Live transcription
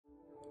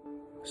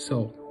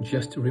So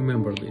just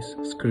remember this: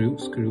 screw,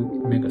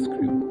 screw, mega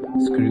screw,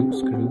 screw,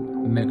 screw,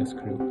 mega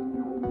screw.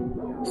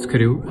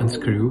 Screw and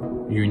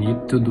screw, you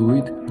need to do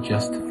it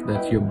just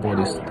that your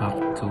body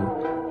start to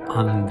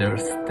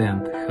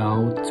understand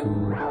how to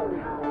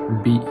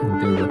be in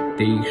the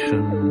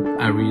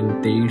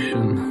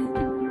orientation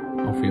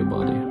of your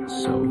body.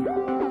 So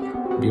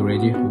be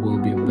ready, it will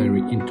be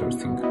very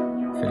interesting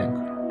feeling.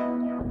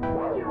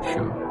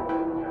 Sure.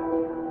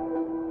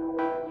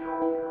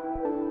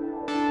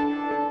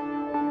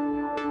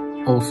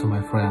 Also,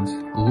 my friends,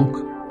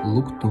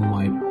 look to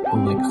my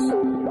legs,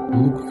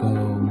 look to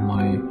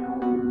my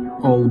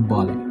whole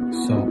body.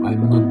 So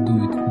I'm not do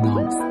it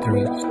now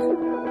stretched,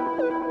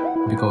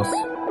 because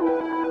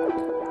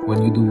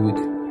when you do it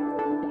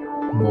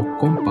more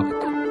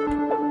compact,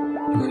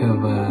 you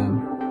have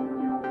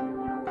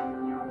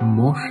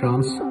more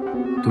chance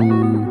to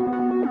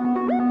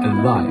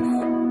alive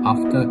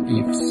after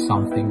if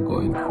something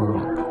going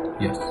wrong.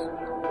 Yes.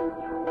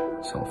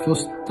 So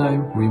first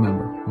time,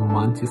 remember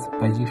mantis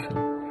position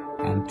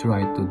and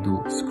try to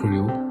do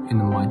screw in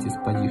mantis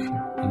position,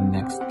 and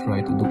next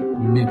try to do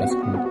mega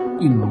screw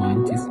in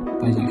mantis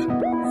position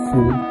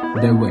full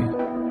the way.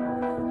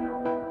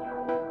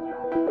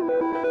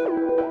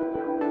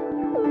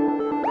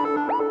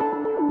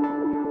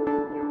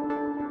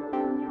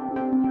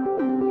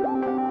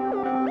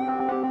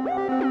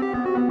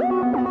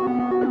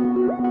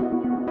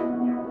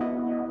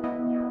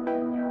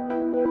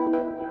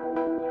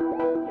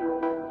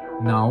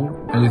 Now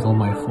a little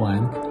my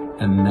flank,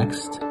 and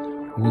next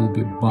will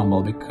be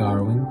bumblebee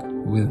carving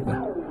with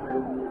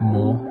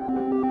more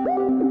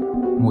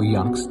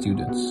young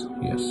students,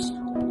 yes,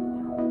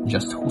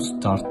 just who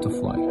start to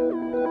fly.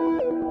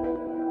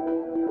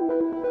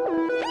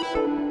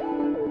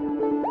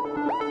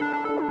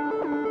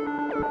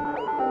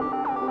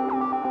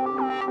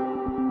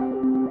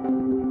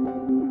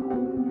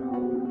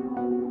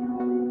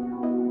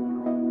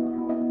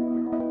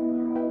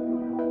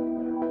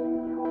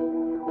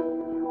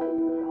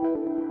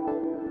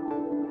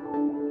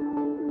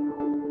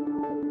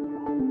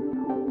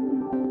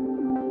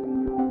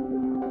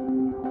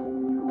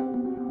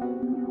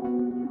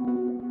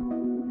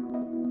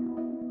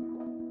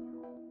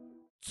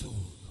 Too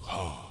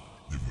hard.